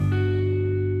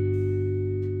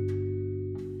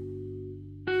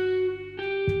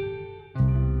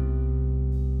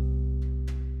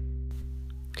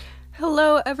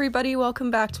Hello, everybody.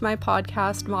 Welcome back to my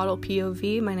podcast, Model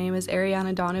POV. My name is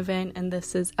Ariana Donovan, and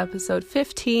this is episode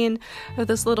 15 of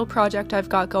this little project I've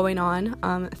got going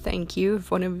on. Thank you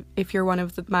if you're one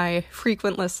of my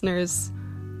frequent listeners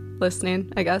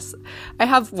listening, I guess. I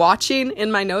have watching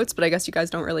in my notes, but I guess you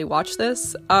guys don't really watch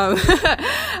this.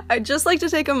 I'd just like to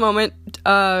take a moment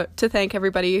to thank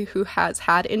everybody who has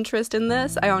had interest in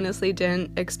this. I honestly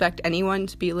didn't expect anyone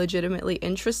to be legitimately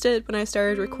interested when I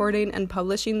started recording and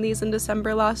publishing these in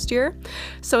December last year.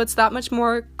 So it's that much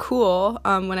more cool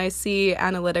when I see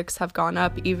analytics have gone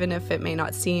up, even if it may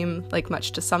not seem like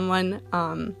much to someone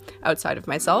outside of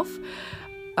myself.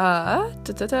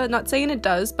 Not saying it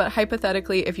does, but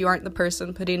hypothetically, if you aren't the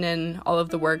person putting in all of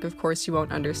the work, of course you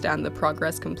won't understand the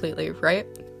progress completely, right?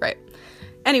 Right.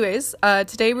 Anyways,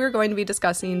 today we're going to be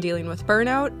discussing dealing with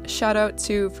burnout. Shout out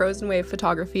to Frozen Wave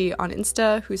Photography on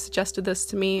Insta who suggested this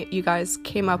to me. You guys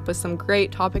came up with some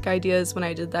great topic ideas when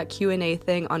I did that Q&A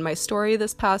thing on my story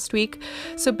this past week.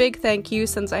 So big thank you,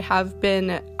 since I have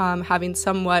been having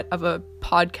somewhat of a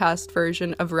podcast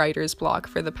version of writer's block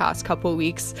for the past couple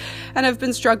weeks, and I've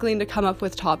been struggling to come up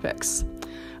with topics.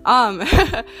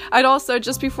 I'd also,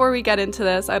 just before we get into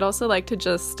this, I'd also like to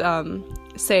just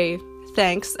say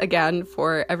thanks again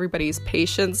for everybody's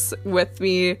patience with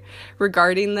me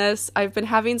regarding this. I've been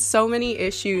having so many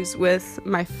issues with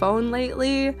my phone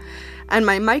lately, and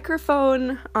my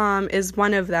microphone is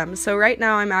one of them. So right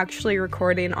now I'm actually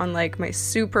recording on like my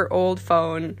super old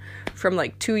phone from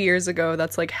like 2 years ago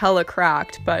that's like hella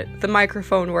cracked, but the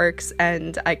microphone works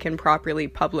and I can properly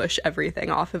publish everything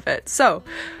off of it. So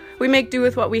we make do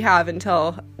with what we have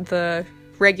until the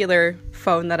regular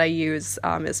phone that I use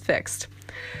is fixed.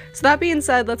 So that being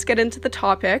said, let's get into the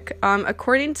topic.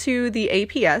 According to the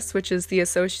APS, which is the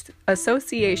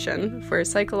Association for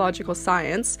Psychological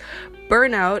Science,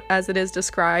 burnout, as it is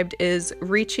described, is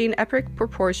reaching epic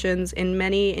proportions in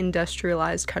many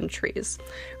industrialized countries.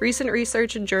 Recent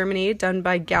research in Germany done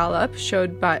by Gallup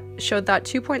showed that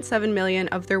 2.7 million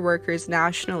of their workers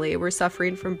nationally were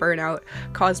suffering from burnout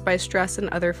caused by stress and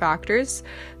other factors.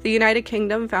 The United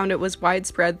Kingdom found it was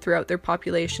widespread throughout their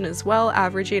population as well,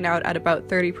 averaging out at about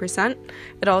 30%.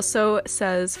 It also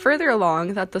says further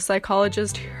along that the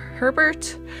psychologist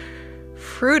Herbert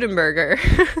Freudenberger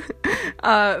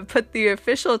put the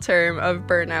official term of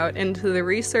burnout into the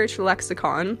research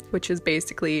lexicon, which is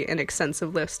basically an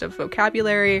extensive list of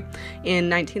vocabulary, in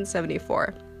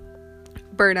 1974.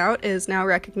 Burnout is now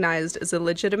recognized as a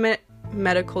legitimate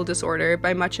medical disorder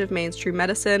by much of mainstream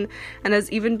medicine, and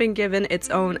has even been given its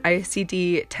own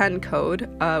ICD-10 code,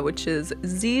 which is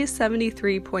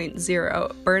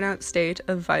Z73.0, burnout state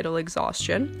of vital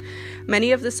exhaustion.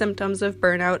 Many of the symptoms of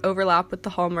burnout overlap with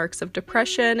the hallmarks of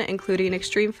depression, including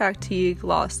extreme fatigue,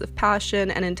 loss of passion,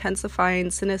 and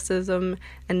intensifying cynicism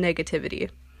and negativity.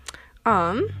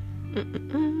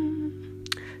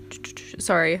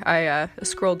 Sorry, I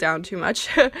scrolled down too much.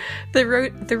 The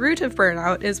root of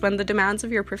burnout is when the demands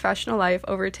of your professional life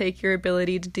overtake your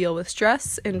ability to deal with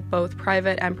stress in both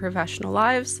private and professional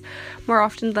lives. More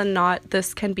often than not,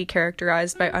 this can be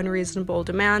characterized by unreasonable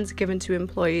demands given to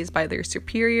employees by their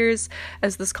superiors,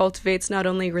 as this cultivates not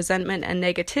only resentment and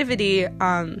negativity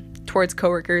towards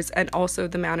coworkers and also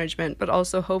the management, but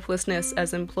also hopelessness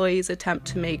as employees attempt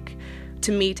to meet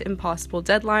impossible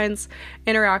deadlines,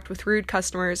 interact with rude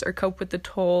customers, or cope with the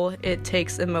toll it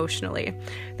takes emotionally.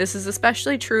 This is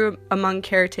especially true among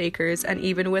caretakers and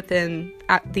even within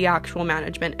the actual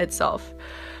management itself.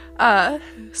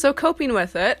 So coping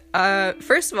with it,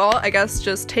 first of all, I guess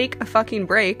just take a fucking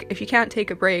break. If you can't take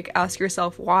a break, ask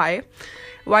yourself why.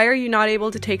 Why are you not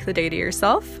able to take the day to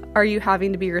yourself? Are you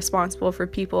having to be responsible for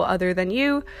people other than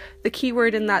you? The key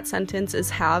word in that sentence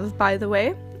is have, by the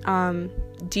way.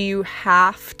 Do you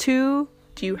have to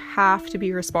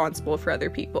be responsible for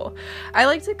other people? I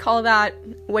like to call that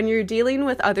when you're dealing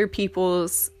with other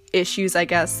people's issues, I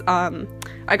guess. I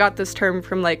got this term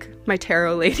from like my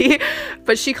tarot lady,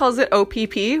 but she calls it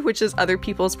OPP, which is other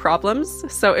people's problems.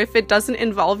 So if it doesn't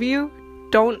involve you,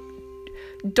 don't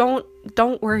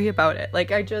worry about it.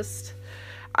 Like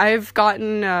I've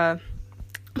gotten,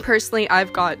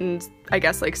 I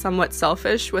guess, like somewhat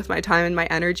selfish with my time and my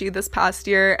energy this past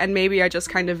year, and maybe I just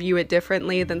kind of view it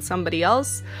differently than somebody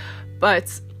else,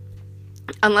 but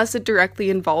unless it directly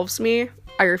involves me,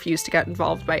 I refuse to get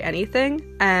involved by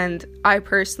anything, and I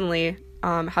personally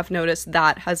have noticed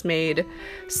that has made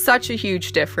such a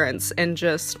huge difference in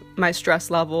just my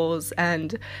stress levels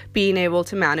and being able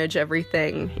to manage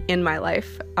everything in my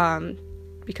life,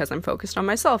 because I'm focused on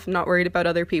myself and not worried about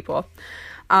other people.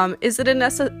 Is it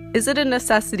a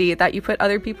necessity that you put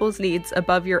other people's needs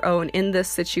above your own in this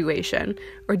situation?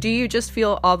 Or do you just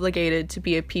feel obligated to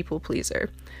be a people pleaser?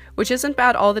 Which isn't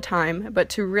bad all the time, but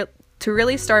to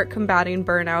really start combating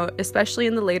burnout, especially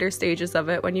in the later stages of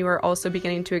it when you are also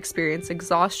beginning to experience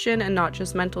exhaustion and not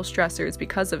just mental stressors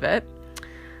because of it,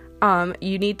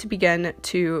 you need to begin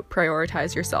to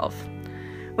prioritize yourself.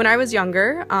 When I was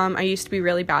younger, I used to be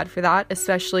really bad for that,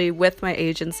 especially with my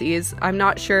agencies. I'm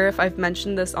not sure if I've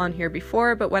mentioned this on here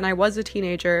before, but when I was a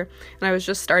teenager and I was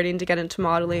just starting to get into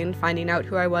modeling, finding out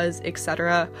who I was,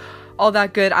 etc., all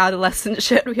that good adolescent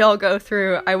shit we all go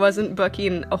through, I wasn't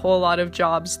booking a whole lot of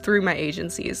jobs through my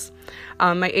agencies.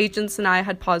 My agents and I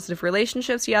had positive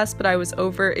relationships, yes, but I was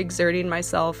overexerting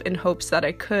myself in hopes that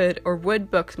I could or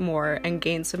would book more and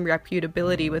gain some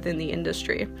reputability within the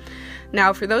industry.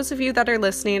 Now, for those of you that are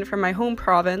listening from my home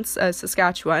province,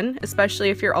 Saskatchewan, especially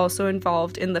if you're also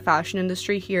involved in the fashion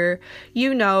industry here,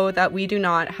 you know that we do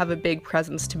not have a big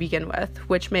presence to begin with,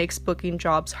 which makes booking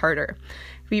jobs harder.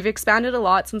 We've expanded a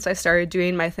lot since I started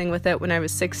doing my thing with it when I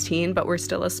was 16, but we're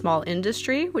still a small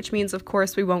industry, which means, of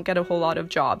course, we won't get a whole lot of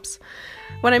jobs.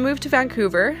 When I moved to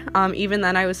Vancouver, even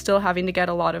then I was still having to get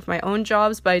a lot of my own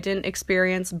jobs, but I didn't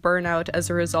experience burnout as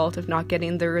a result of not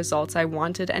getting the results I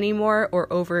wanted anymore or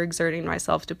overexerting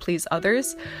myself to please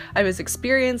others. I was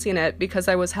experiencing it because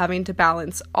I was having to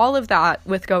balance all of that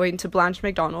with going to Blanche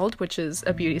Macdonald, which is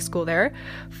a beauty school there,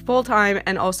 full-time,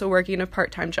 and also working a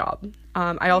part-time job.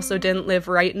 I also didn't live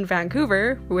right in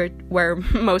Vancouver, where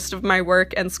most of my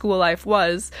work and school life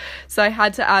was, so I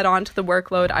had to add on to the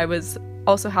workload I was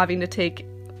also having to take.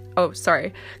 Oh,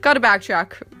 sorry. Gotta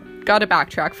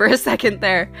backtrack for a second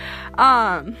there.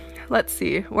 Let's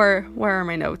see. Where are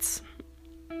my notes?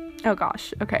 Oh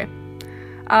gosh. Okay.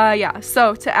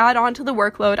 So to add on to the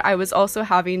workload, I was also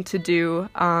having to do,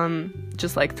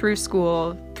 just like through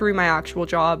school, through my actual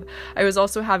job, I was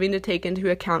also having to take into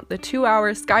account the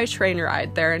 2-hour SkyTrain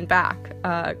ride there and back.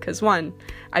 'Cause one,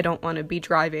 I don't want to be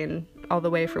driving all the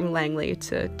way from Langley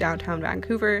to downtown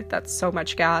Vancouver. That's so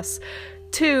much gas.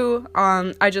 2,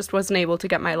 I just wasn't able to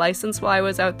get my license while I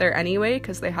was out there anyway,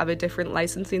 because they have a different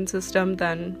licensing system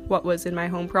than what was in my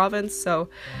home province, so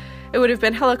it would have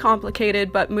been hella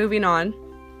complicated, but moving on.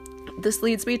 This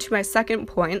leads me to my second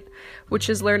point, which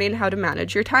is learning how to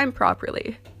manage your time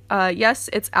properly. Yes,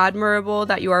 it's admirable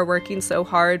that you are working so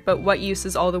hard, but what use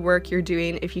is all the work you're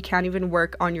doing if you can't even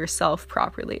work on yourself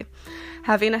properly?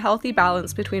 Having a healthy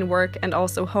balance between work and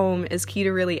also home is key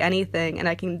to really anything, and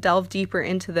I can delve deeper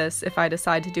into this if I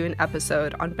decide to do an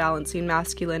episode on balancing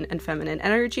masculine and feminine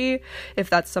energy, if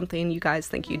that's something you guys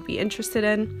think you'd be interested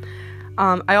in.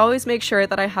 I always make sure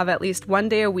that I have at least one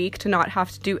day a week to not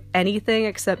have to do anything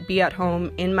except be at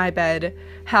home in my bed,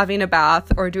 having a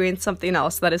bath, or doing something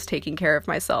else that is taking care of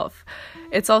myself.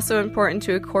 It's also important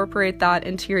to incorporate that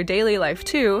into your daily life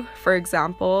too. For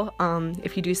example,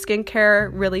 if you do skincare,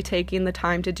 really taking the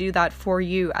time to do that for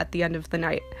you at the end of the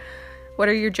night. What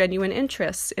are your genuine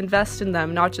interests? Invest in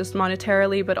them, not just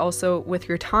monetarily, but also with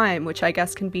your time, which I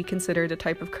guess can be considered a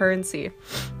type of currency.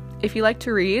 If you like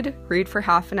to read for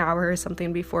half an hour or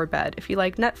something before bed. If you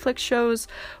like Netflix shows,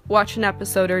 watch an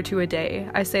episode or 2 a day.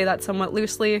 I say that somewhat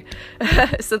loosely,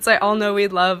 since I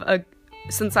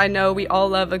know we all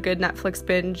love a good Netflix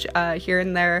binge here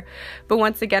and there. But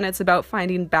once again, it's about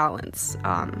finding balance.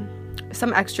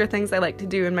 Some extra things I like to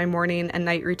do in my morning and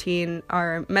night routine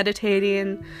are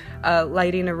meditating,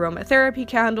 lighting aromatherapy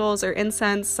candles or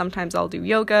incense. Sometimes I'll do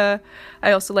yoga.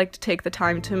 I also like to take the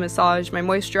time to massage my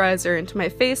moisturizer into my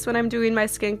face when I'm doing my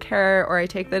skincare, or I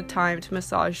take the time to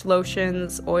massage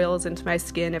lotions, oils into my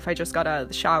skin if I just got out of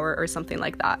the shower or something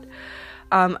like that.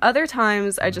 Other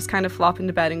times I just kind of flop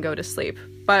into bed and go to sleep.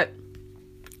 But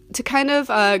to kind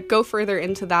of go further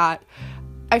into that,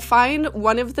 I find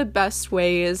one of the best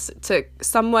ways to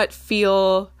somewhat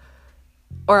feel,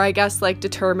 or I guess like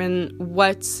determine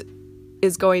what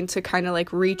is going to kind of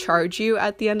like recharge you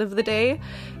at the end of the day,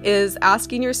 is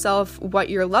asking yourself what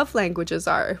your love languages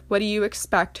are. What do you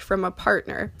expect from a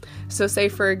partner? So say,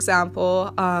 for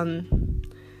example,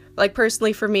 like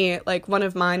personally for me, like one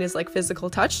of mine is like physical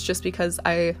touch, just because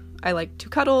I like to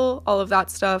cuddle, all of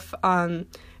that stuff.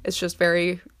 It's just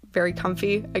very, very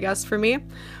comfy, I guess, for me.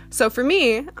 So for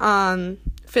me,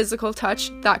 physical touch,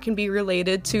 that can be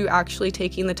related to actually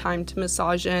taking the time to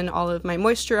massage in all of my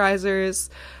moisturizers,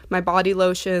 my body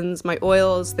lotions, my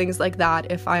oils, things like that,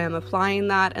 if I am applying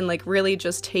that, and like really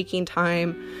just taking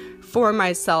time for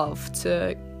myself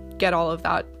to get all of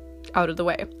that out of the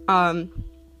way.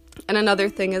 And another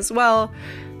thing as well,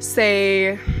 let's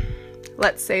say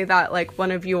that like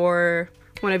one of your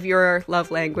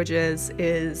love languages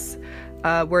is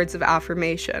words of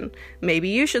affirmation. Maybe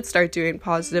you should start doing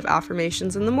positive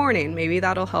affirmations in the morning. Maybe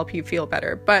that'll help you feel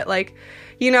better. But like,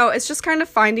 it's just kind of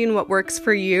finding what works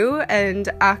for you and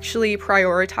actually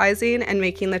prioritizing and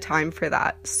making the time for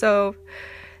that. So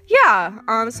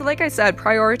yeah, so like I said,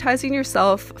 prioritizing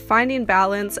yourself, finding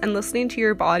balance, and listening to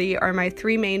your body are my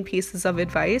 3 main pieces of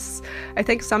advice. I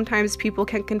think sometimes people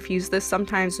can confuse this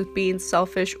sometimes with being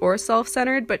selfish or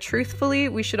self-centered, but truthfully,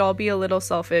 we should all be a little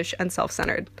selfish and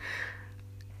self-centered.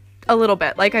 A little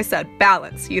bit, like I said,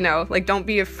 balance, like don't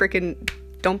be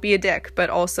a dick, but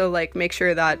also like make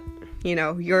sure that,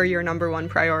 you're your number one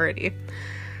priority.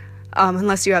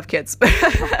 Unless you have kids.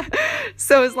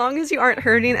 So as long as you aren't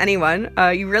hurting anyone,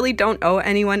 you really don't owe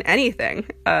anyone anything.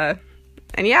 And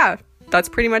yeah, that's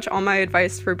pretty much all my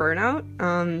advice for burnout.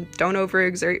 Don't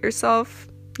overexert yourself,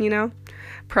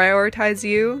 prioritize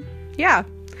you. Yeah.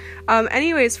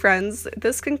 Anyways, friends,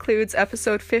 this concludes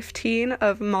episode 15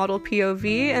 of Model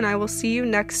POV, and I will see you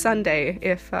next Sunday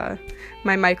if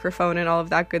my microphone and all of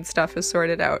that good stuff is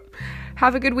sorted out.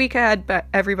 Have a good week ahead,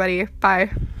 everybody. Bye.